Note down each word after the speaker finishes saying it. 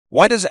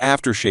Why does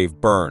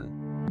aftershave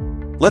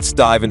burn? Let's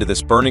dive into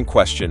this burning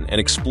question and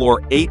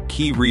explore 8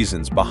 key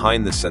reasons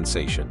behind this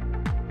sensation.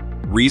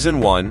 Reason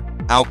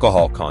 1.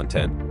 Alcohol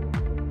content.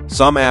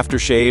 Some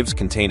aftershaves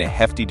contain a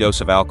hefty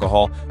dose of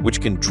alcohol,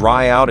 which can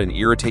dry out and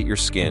irritate your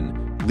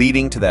skin,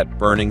 leading to that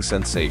burning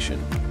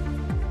sensation.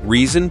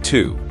 Reason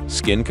 2.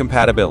 Skin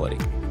compatibility.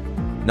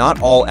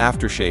 Not all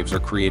aftershaves are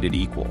created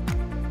equal.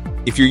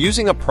 If you're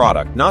using a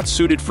product not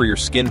suited for your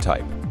skin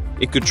type,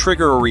 it could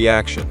trigger a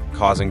reaction,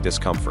 causing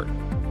discomfort.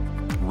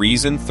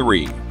 Reason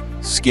 3.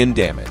 Skin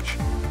damage.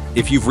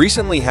 If you've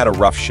recently had a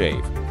rough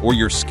shave, or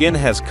your skin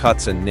has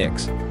cuts and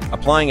nicks,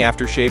 applying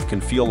aftershave can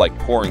feel like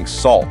pouring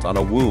salt on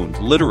a wound,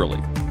 literally.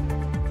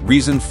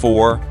 Reason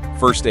 4.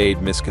 First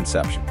aid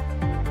misconception.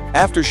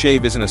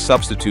 Aftershave isn't a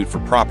substitute for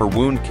proper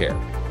wound care.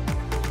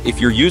 If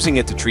you're using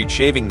it to treat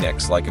shaving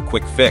nicks like a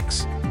quick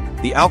fix,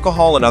 the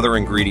alcohol and other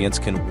ingredients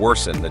can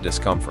worsen the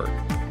discomfort.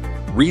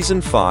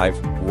 Reason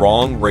 5.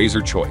 Wrong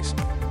razor choice.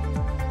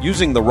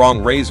 Using the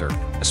wrong razor,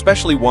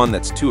 especially one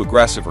that's too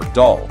aggressive or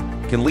dull,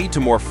 can lead to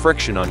more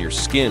friction on your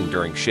skin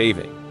during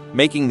shaving,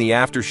 making the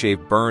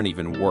aftershave burn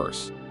even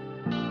worse.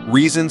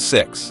 Reason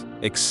 6.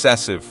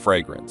 Excessive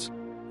fragrance.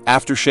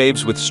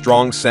 Aftershaves with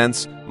strong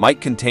scents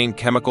might contain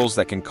chemicals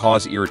that can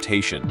cause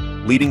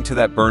irritation, leading to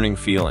that burning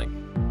feeling.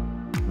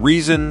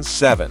 Reason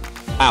 7.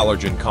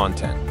 Allergen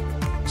content.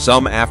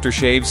 Some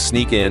aftershaves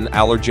sneak in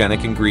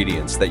allergenic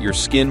ingredients that your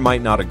skin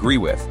might not agree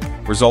with,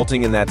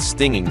 resulting in that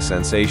stinging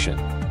sensation.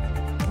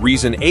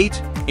 Reason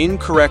 8.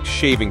 Incorrect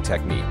shaving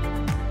technique.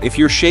 If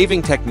your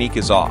shaving technique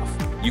is off,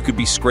 you could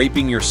be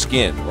scraping your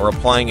skin or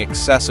applying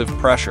excessive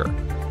pressure,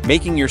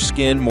 making your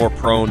skin more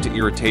prone to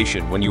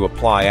irritation when you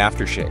apply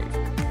aftershave.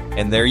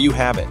 And there you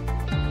have it.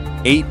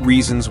 8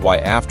 reasons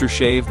why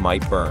aftershave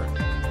might burn.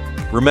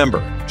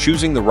 Remember,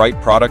 choosing the right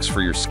products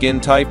for your skin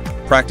type,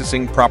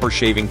 practicing proper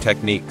shaving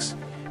techniques,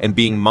 and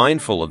being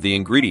mindful of the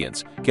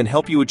ingredients can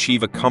help you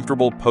achieve a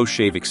comfortable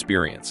post-shave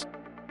experience.